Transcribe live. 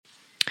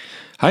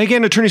Hi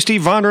again, Attorney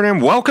Steve Vondran,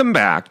 and welcome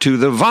back to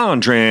the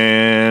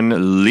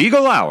Vondran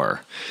Legal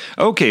Hour.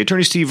 Okay,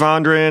 Attorney Steve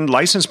Vondran,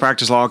 licensed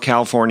practice law,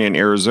 California and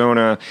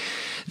Arizona.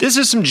 This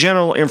is some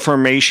general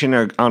information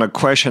on a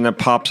question that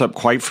pops up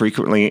quite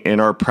frequently in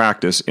our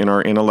practice, in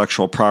our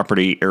intellectual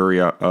property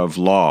area of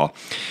law.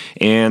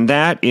 And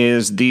that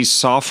is these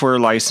software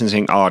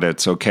licensing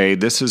audits, okay?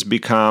 This has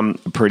become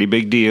a pretty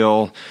big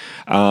deal.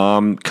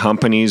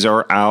 Companies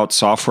are out,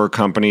 software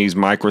companies,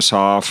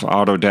 Microsoft,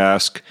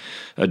 Autodesk,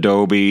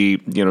 Adobe,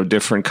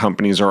 different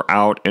companies are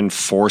out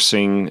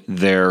enforcing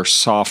their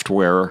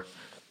software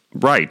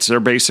rights. They're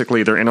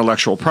basically their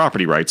intellectual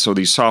property rights. So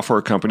these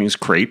software companies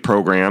create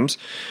programs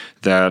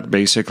that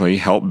basically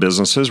help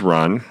businesses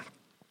run.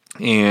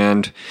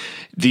 And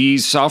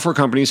these software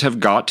companies have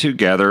got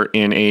together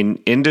in an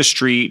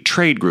industry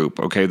trade group.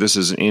 Okay, this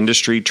is an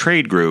industry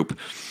trade group.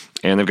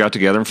 And they've got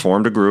together and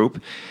formed a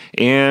group.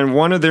 And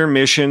one of their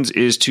missions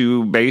is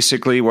to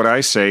basically, what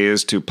I say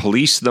is to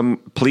police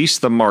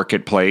the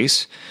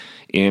marketplace.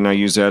 And I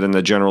use that in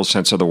the general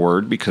sense of the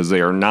word because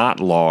they are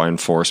not law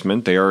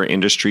enforcement. They are an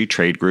industry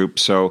trade group.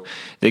 So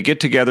they get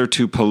together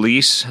to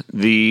police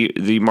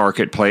the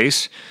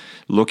marketplace,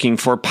 looking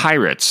for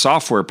pirates,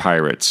 software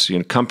pirates,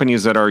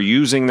 companies that are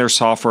using their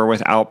software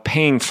without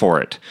paying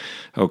for it.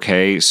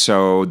 Okay,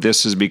 so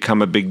this has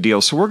become a big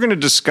deal. So we're going to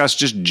discuss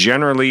just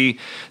generally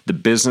the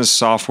Business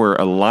Software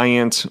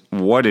Alliance,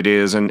 what it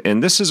is,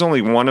 and this is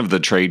only one of the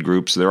trade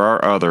groups. There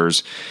are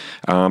others,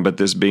 but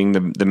this being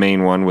the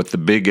main one with the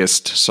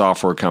biggest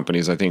software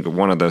companies. I think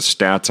one of the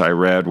stats I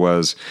read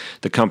was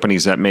the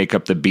companies that make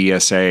up the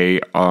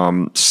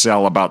BSA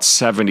sell about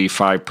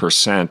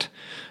 75%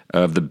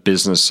 of the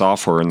business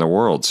software in the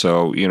world.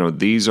 So,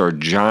 these are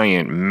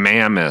giant,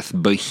 mammoth,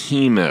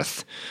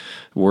 behemoth,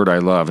 word I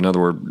love. Another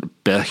word,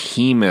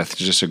 behemoth,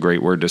 just a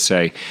great word to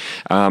say.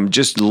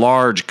 Just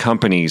large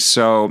companies.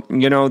 So,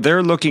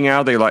 they're looking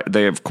out.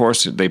 They of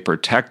course, they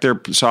protect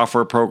their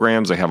software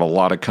programs. They have a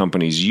lot of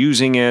companies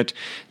using it.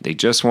 They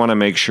just want to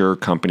make sure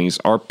companies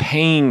are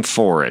paying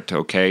for it.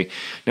 Okay.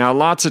 Now,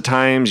 lots of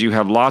times you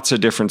have lots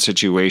of different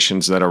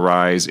situations that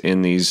arise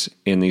in these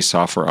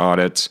software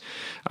audits.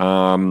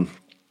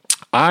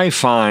 I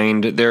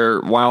find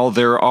while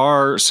there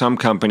are some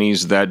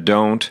companies that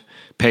don't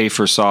pay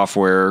for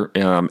software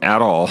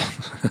at all,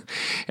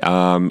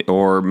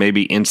 or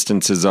maybe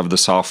instances of the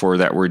software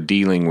that we're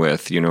dealing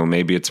with.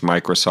 Maybe it's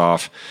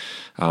Microsoft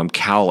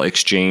Cal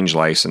Exchange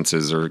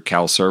licenses or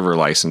Cal Server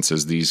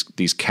licenses. These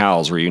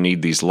Cals where you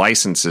need these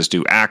licenses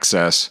to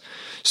access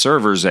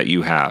servers that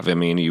you have. I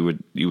mean, you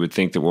would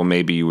think that, well,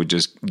 maybe you would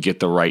just get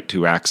the right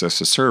to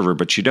access a server,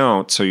 but you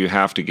don't. So you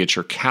have to get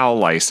your Cal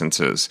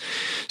licenses.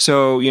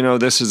 So,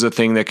 this is a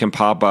thing that can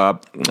pop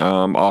up.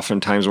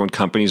 Oftentimes when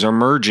companies are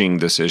merging,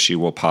 this issue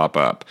will pop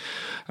up.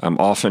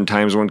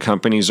 Oftentimes when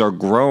companies are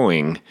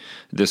growing,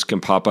 this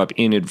can pop up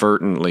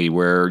inadvertently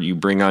where you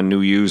bring on new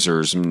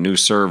users, new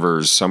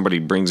servers. Somebody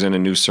brings in a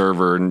new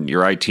server and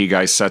your IT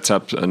guy sets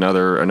up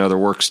another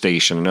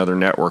workstation, another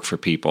network for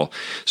people.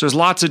 So there's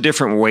lots of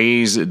different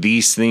ways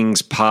these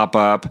things pop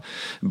up.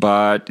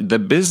 But the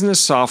Business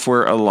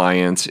Software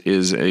Alliance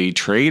is a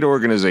trade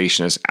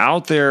organization that's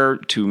out there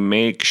to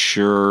make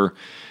sure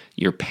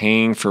you're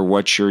paying for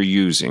what you're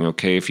using,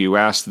 okay? If you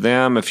ask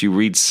them, if you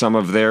read some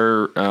of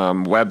their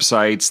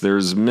websites,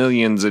 there's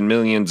millions and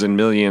millions and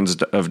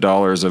millions of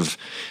dollars of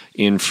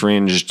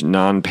infringed,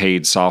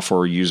 non-paid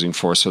software using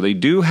for. So they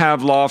do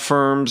have law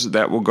firms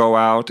that will go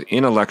out,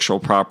 intellectual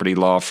property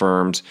law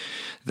firms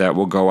that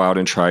will go out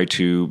and try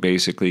to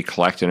basically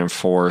collect and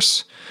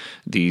enforce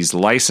these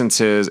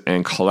licenses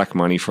and collect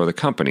money for the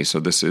company. So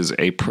this is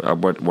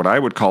what I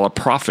would call a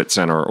profit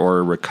center or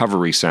a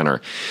recovery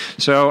center.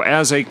 So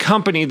as a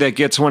company that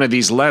gets one of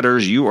these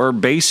letters, you are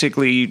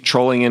basically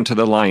trolling into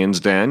the lion's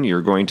den.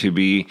 You're going to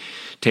be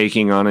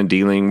taking on and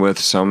dealing with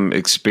some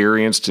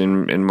experienced,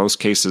 in most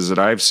cases that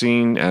I've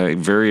seen,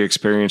 very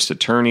experienced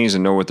attorneys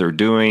and know what they're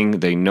doing.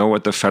 They know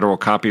what the federal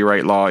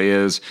copyright law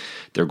is.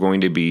 They're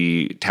going to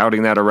be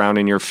touting that around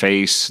in your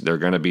face. They're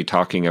going to be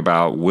talking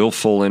about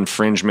willful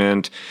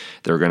infringement.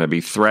 They're going to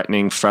be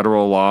threatening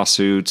federal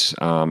lawsuits.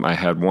 I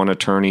had one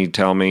attorney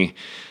tell me,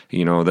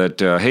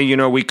 that, hey,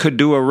 we could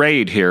do a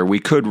raid here. We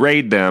could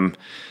raid them.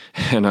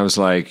 And I was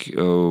like,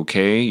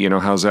 okay,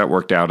 how's that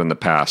worked out in the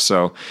past?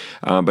 So,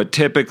 but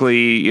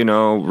typically,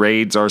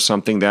 raids are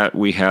something that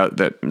we have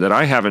that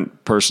I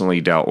haven't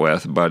personally dealt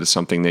with, but it's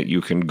something that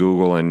you can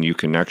Google and you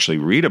can actually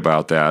read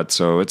about that.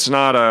 So it's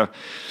not a,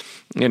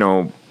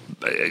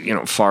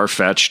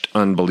 far-fetched,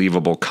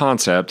 unbelievable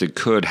concept. It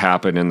could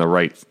happen in the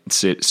right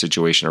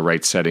situation or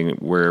right setting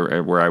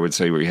where I would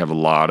say we have a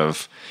lot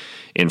of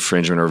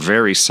infringement or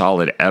very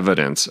solid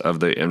evidence of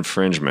the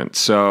infringement.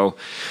 So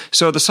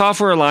the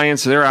Software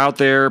Alliance, they're out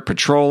there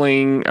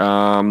patrolling.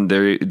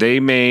 They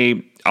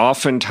may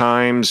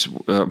oftentimes,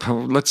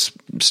 let's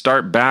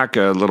start back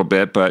a little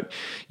bit, but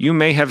you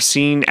may have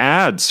seen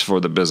ads for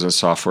the Business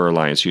Software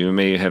Alliance. You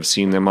may have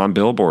seen them on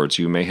billboards.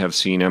 You may have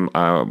seen them.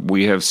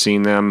 We have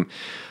seen them.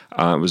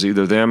 It was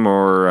either them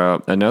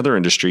or another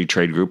industry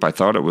trade group. I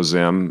thought it was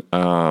them.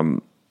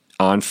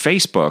 on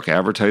Facebook,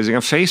 advertising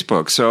on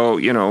Facebook. So,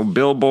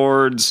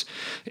 billboards,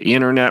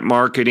 internet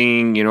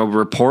marketing,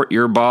 report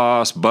your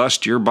boss,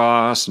 bust your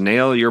boss,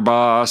 nail your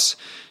boss.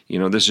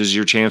 This is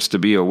your chance to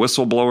be a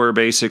whistleblower,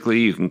 basically.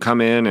 You can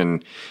come in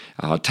and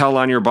tell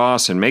on your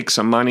boss and make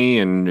some money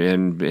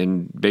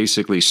and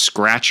basically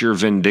scratch your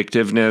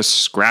vindictiveness,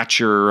 scratch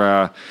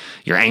your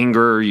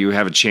anger. You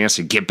have a chance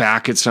to get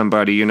back at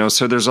somebody,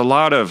 So there's a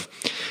lot of,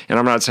 and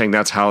I'm not saying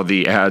that's how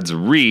the ads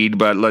read,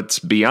 but let's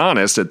be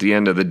honest, at the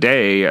end of the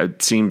day,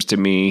 it seems to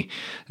me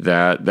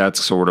that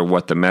that's sort of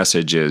what the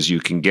message is. You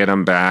can get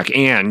them back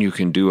and you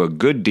can do a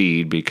good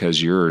deed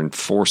because you're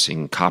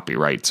enforcing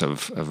copyrights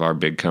of our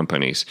big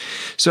companies.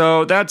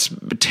 So that's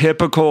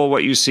typical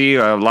what you see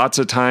lots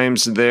of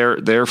times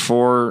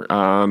therefore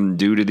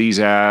due to these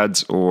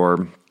ads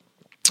or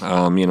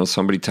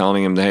somebody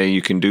telling them, hey,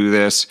 you can do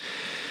this.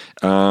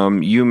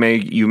 You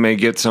may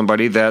get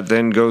somebody that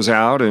then goes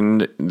out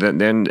and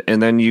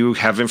then you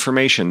have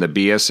information. The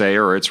BSA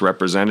or its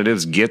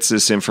representatives gets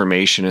this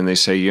information and they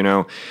say,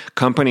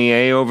 company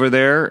A over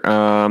there,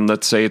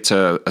 let's say it's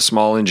a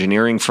small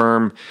engineering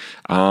firm.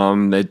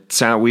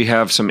 We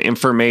have some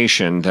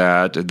information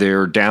that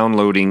they're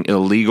downloading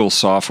illegal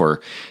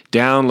software.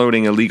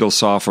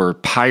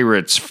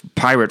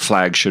 Pirate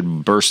flag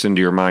should burst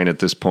into your mind at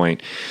this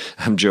point.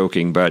 I'm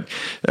joking, but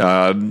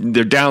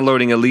they're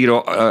downloading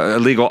illegal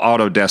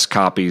Autodesk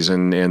copies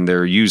and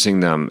they're using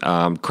them.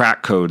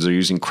 Crack codes. They're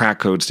using crack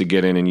codes to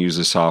get in and use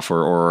the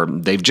software, or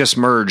they've just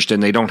merged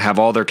and they don't have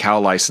all their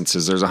CAL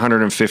licenses. There's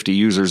 150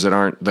 users that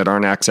aren't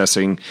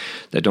accessing,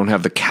 that don't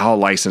have the CAL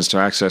license to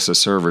access a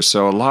server.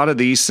 So a lot of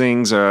these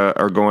things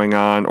are going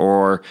on,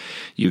 or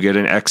you get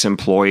an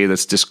ex-employee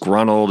that's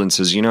disgruntled and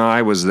says,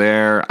 I was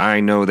there.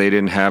 I know they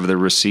didn't have the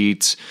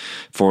receipts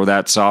for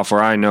that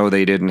software. I know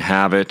they didn't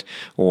have it.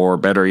 Or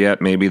better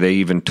yet, maybe they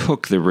even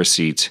took the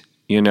receipts.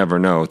 You never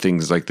know.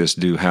 Things like this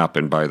do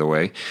happen, by the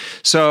way.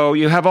 So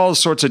you have all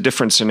sorts of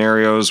different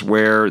scenarios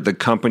where the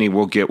company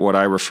will get what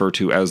I refer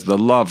to as the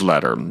love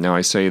letter. Now,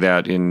 I say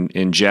that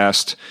in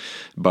jest,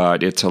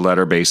 but it's a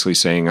letter basically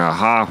saying,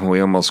 aha,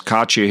 we almost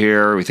caught you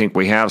here. We think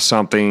we have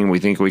something. We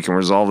think we can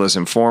resolve this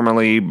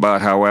informally.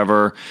 But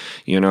however,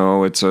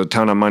 it's a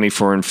ton of money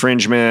for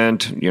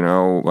infringement.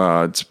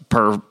 It's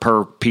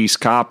per piece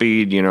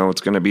copied.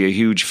 It's going to be a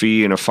huge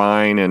fee and a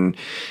fine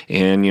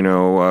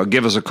and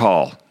give us a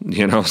call.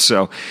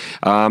 So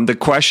the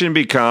question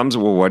becomes,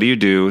 well, what do you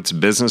do? It's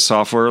Business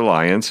Software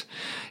Alliance.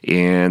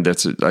 And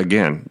that's,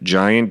 again,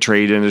 giant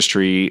trade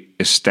industry,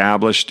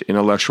 established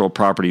intellectual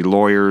property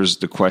lawyers.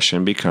 The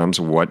question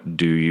becomes, what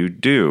do you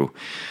do?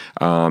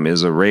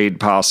 Is a raid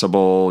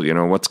possible?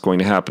 What's going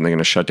to happen? They're going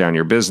to shut down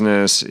your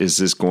business. Is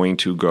this going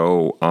to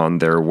go on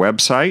their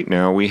website?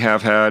 Now, we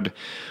have had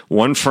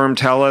one firm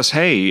tell us,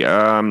 hey,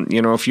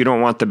 if you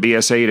don't want the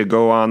BSA to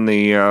go on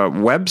the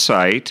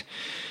website,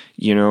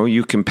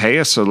 you can pay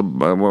us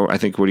I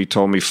think what he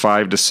told me,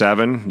 5 to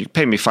 7. You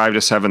pay me 5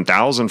 to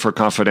 7,000 for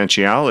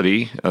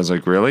confidentiality. I was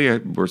like,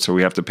 really? So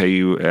we have to pay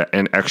you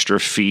an extra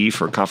fee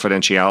for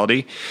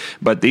confidentiality?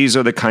 But these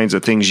are the kinds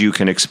of things you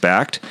can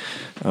expect.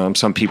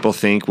 Some people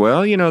think,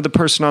 well, the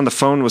person on the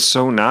phone was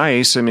so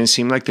nice. It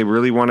seemed like they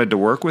really wanted to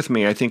work with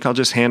me. I think I'll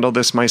just handle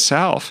this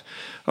myself.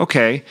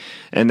 Okay.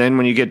 And then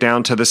when you get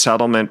down to the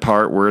settlement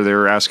part where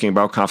they're asking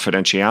about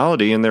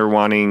confidentiality and they're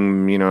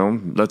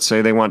wanting, let's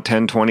say they want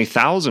 10,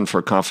 20,000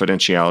 for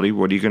confidentiality,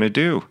 what are you going to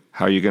do?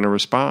 How are you going to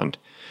respond?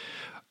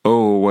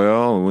 Oh,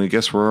 well, I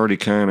guess we're already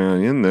kind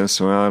of in this,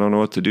 so I don't know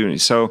what to do.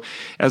 So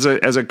as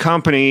a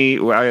company,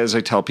 as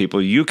I tell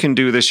people, you can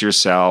do this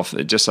yourself,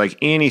 just like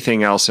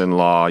anything else in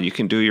law. You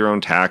can do your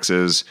own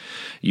taxes.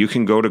 You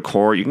can go to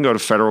court. You can go to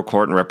federal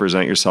court and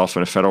represent yourself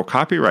in a federal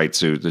copyright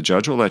suit. The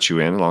judge will let you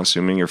in,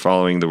 assuming you're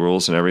following the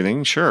rules and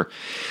everything. Sure.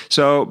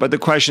 So, but the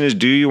question is,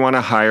 do you want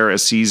to hire a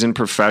seasoned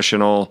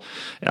professional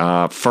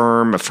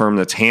firm, a firm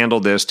that's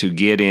handled this, to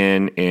get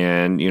in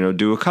and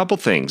do a couple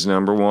things?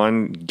 Number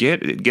one,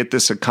 get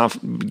this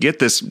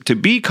to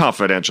be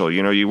confidential.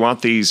 You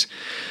want these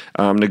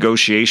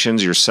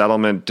negotiations, your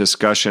settlement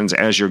discussions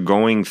as you're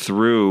going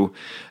through,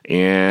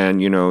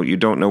 and you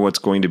don't know what's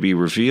going to be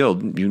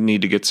revealed. You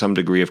need to get some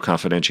degree of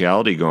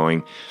confidentiality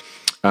going.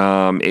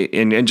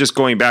 And just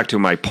going back to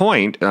my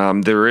point,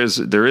 there is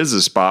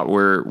a spot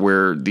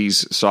where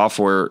these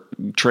software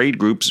trade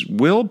groups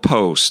will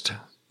post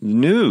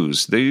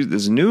news.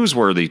 It's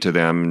newsworthy to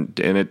them,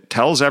 and it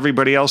tells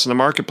everybody else in the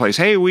marketplace,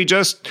 hey, we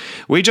just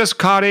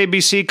caught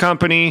ABC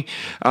company.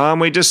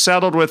 We just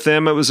settled with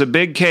them. It was a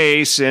big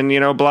case, and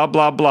blah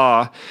blah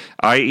blah.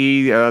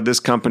 I.e., this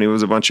company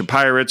was a bunch of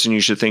pirates, and you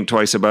should think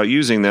twice about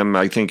using them,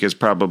 I think is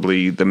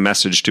probably the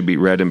message to be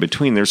read in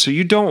between there. So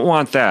you don't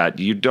want that.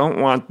 You don't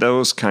want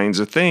those kinds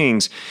of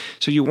things.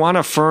 So you want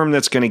a firm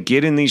that's going to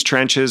get in these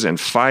trenches and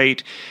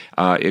fight,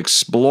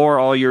 explore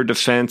all your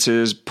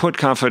defenses, put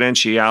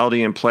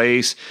confidentiality in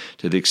place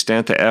to the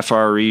extent the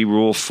FRE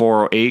Rule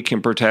 408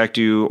 can protect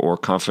you, or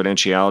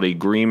confidentiality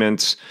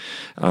agreements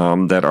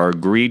that are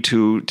agreed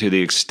to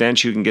the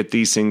extent you can get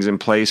these things in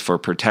place for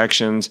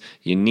protections.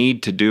 You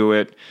need to do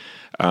it.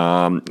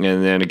 And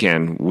then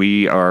again,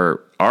 we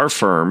are our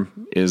firm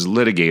is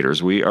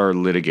litigators. We are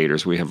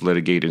litigators. We have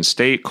litigated in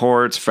state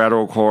courts,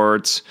 federal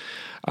courts.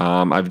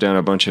 I've done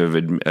a bunch of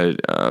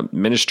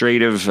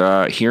administrative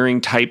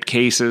hearing type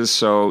cases.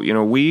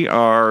 So, we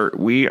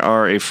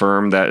are a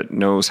firm that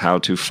knows how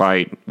to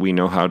fight. We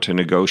know how to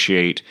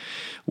negotiate.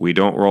 We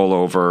don't roll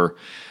over.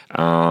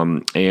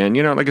 And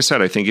like I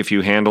said, I think if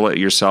you handle it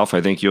yourself,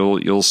 I think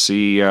you'll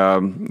see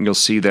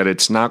that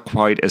it's not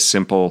quite as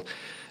simple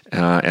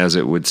as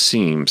it would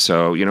seem.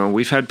 So,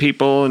 we've had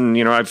people,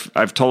 and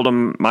I've told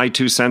them my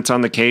 2 cents on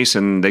the case,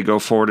 and they go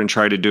forward and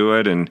try to do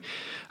it. And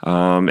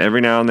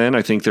every now and then,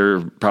 I think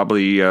they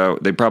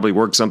probably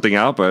work something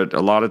out, but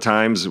a lot of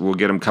times we'll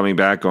get them coming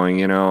back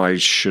going, I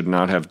should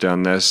not have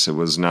done this. It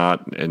was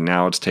not, and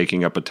now it's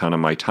taking up a ton of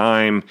my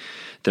time.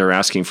 They're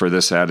asking for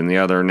this, that, and the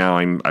other. Now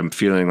I'm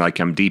feeling like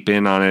I'm deep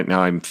in on it.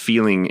 Now I'm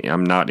feeling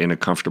I'm not in a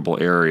comfortable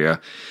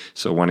area.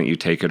 So why don't you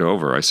take it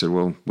over? I said,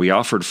 well, we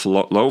offered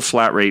low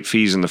flat rate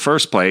fees in the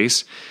first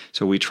place.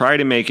 So we try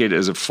to make it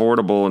as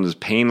affordable and as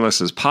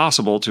painless as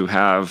possible to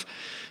have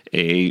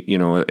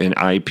an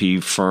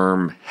IP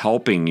firm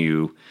helping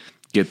you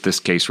get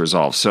this case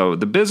resolved. So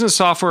the Business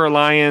Software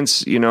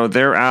Alliance,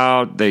 they're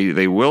out.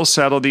 They will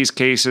settle these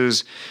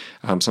cases.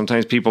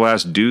 Sometimes people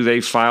ask, do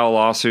they file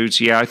lawsuits?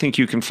 Yeah, I think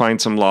you can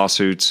find some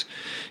lawsuits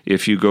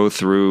if you go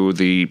through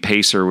the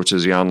PACER, which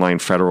is the online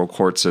federal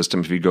court system.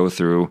 If you go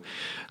through,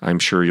 I'm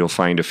sure you'll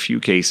find a few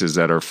cases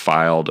that are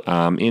filed.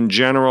 In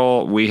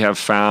general, we have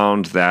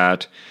found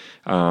that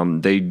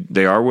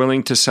they are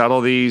willing to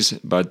settle these,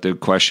 but the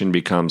question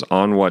becomes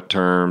on what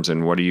terms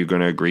and what are you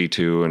going to agree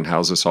to and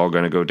how's this all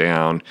going to go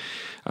down?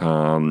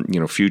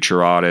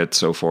 Future audits,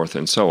 so forth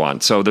and so on.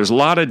 So there's a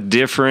lot of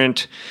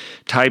different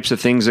types of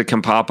things that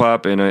can pop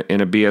up in a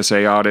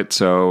BSA audit.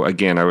 So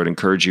again, I would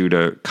encourage you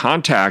to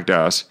contact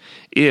us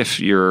if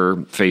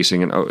you're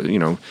facing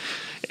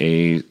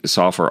a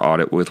software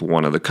audit with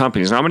one of the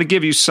companies. Now, I'm going to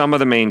give you some of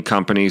the main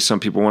companies. Some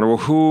people wonder, well,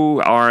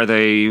 who are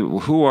they?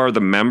 Who are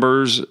the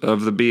members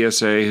of the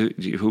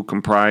BSA who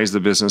comprise the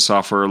Business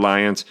Software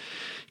Alliance?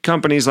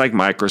 Companies like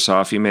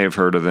Microsoft, you may have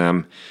heard of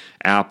them.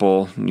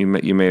 Apple, you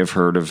may have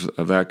heard of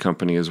that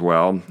company as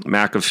well.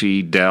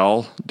 McAfee,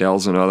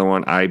 Dell's another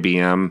one.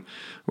 IBM,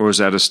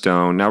 Rosetta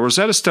Stone. Now,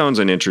 Rosetta Stone's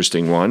an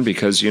interesting one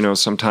because,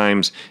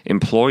 sometimes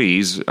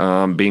employees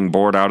being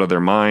bored out of their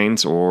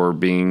minds or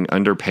being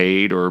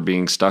underpaid or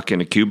being stuck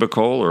in a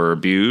cubicle or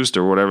abused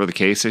or whatever the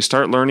case, they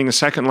start learning a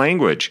second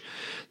language.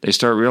 They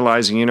start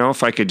realizing,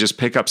 if I could just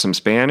pick up some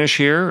Spanish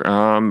here,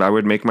 I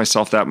would make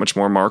myself that much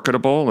more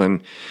marketable.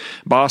 And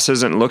boss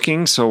isn't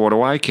looking, so what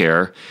do I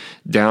care?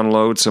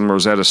 Download some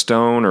Rosetta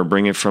Stone or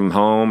bring it from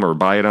home or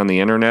buy it on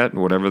the internet,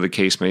 whatever the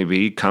case may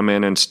be. Come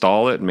in,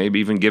 install it, maybe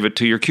even give it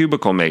to your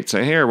cubicle mate.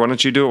 Say, here, why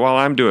don't you do it while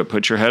I'm doing it?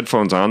 Put your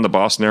headphones on. The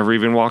boss never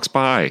even walks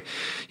by.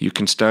 You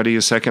can study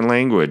a second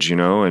language,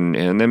 and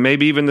then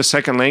maybe even the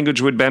second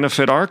language would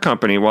benefit our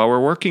company while we're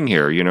working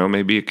here.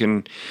 Maybe it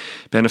can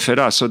benefit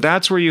us. So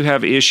that's where you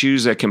have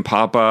issues that can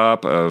pop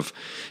up of,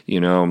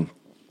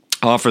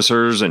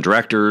 officers and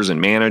directors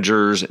and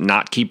managers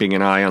not keeping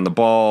an eye on the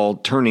ball,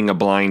 turning a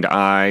blind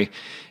eye.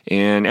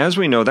 And as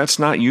we know, that's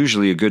not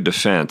usually a good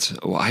defense.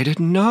 Well, I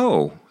didn't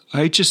know.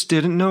 I just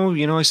didn't know.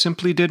 I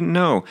simply didn't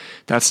know.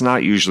 That's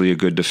not usually a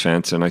good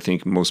defense, and I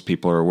think most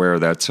people are aware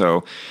of that.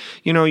 So,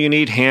 you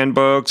need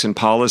handbooks and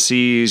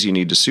policies. You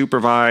need to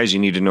supervise. You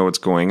need to know what's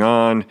going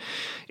on.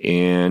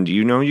 And,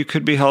 you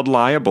could be held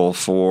liable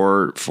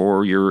for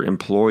your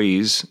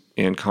employees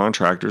and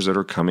contractors that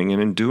are coming in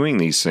and doing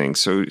these things.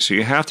 So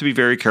you have to be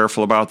very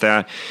careful about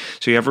that.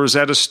 So you have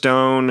Rosetta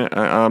Stone,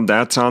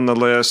 that's on the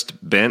list.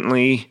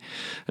 Bentley,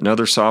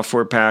 another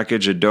software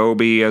package.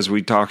 Adobe, as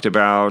we talked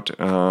about,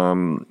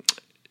 and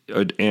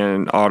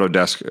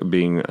Autodesk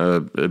being a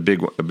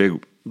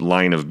big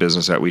line of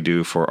business that we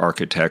do for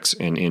architects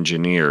and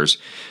engineers.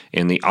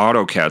 And the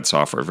AutoCAD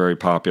software, very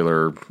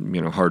popular,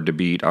 hard to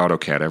beat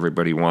AutoCAD.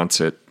 Everybody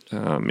wants it.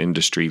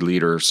 Industry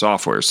leader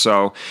software.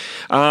 So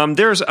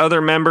there's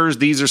other members.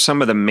 These are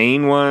some of the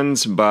main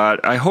ones,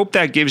 but I hope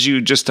that gives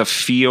you just a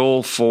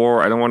feel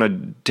for, I don't want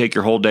to take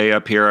your whole day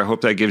up here. I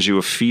hope that gives you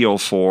a feel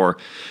for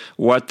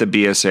what the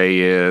BSA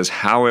is,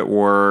 how it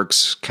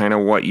works, kind of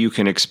what you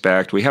can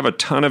expect. We have a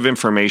ton of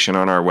information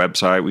on our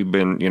website. We've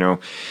been,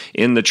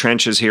 in the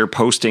trenches here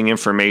posting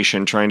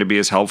information, trying to be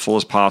as helpful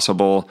as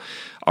possible.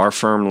 Our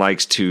firm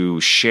likes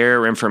to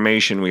share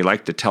information. We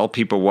like to tell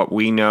people what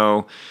we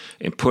know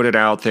and put it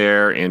out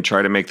there and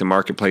try to make the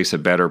marketplace a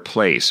better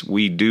place.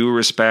 We do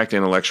respect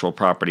intellectual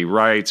property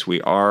rights.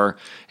 We are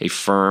a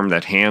firm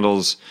that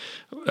handles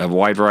a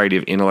wide variety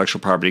of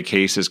intellectual property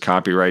cases,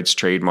 copyrights,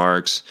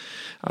 trademarks,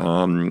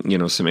 some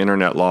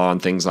internet law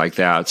and things like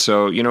that.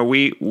 So,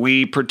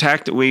 we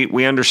protect,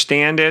 we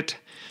understand it.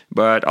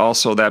 But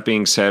also, that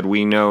being said,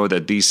 we know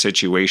that these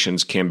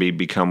situations can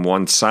become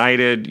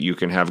one-sided. You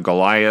can have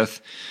Goliath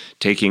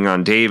taking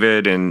on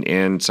David,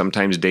 and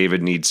sometimes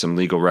David needs some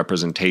legal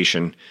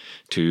representation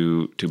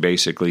to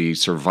basically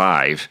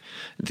survive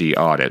the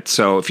audit.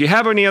 So if you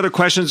have any other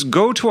questions,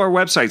 go to our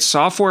website,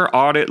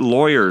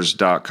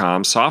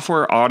 softwareauditlawyers.com,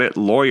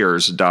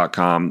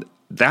 softwareauditlawyers.com.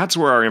 that's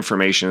where our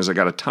information is. I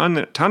got a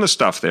ton of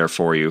stuff there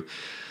for you.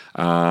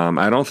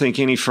 I don't think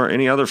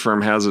any other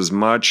firm has as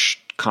much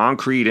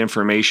concrete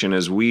information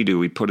as we do.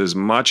 We put as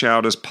much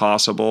out as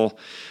possible.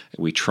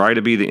 We try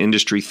to be the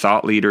industry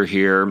thought leader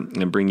here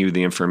and bring you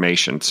the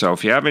information. So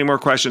if you have any more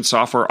questions,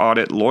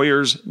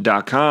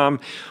 softwareauditlawyers.com,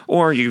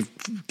 or you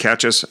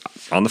catch us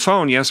on the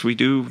phone. Yes, we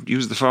do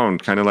use the phone,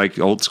 kind of like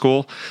old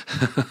school.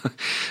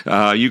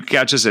 You can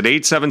catch us at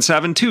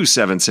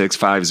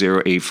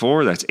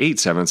 877-276-5084. That's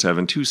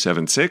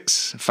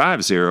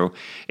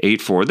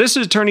 877-276-5084. This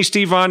is Attorney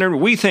Steve Vondran.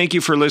 We thank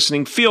you for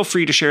listening. Feel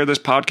free to share this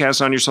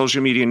podcast on your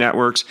social media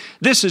networks.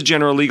 This is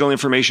general legal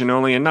information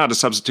only and not a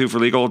substitute for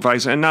legal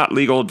advice and not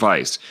legal advice.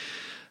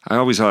 I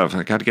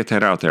got to get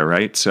that out there,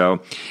 right?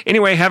 So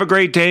anyway, have a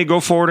great day.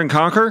 Go forward and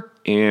conquer,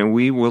 and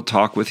we will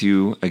talk with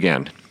you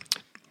again.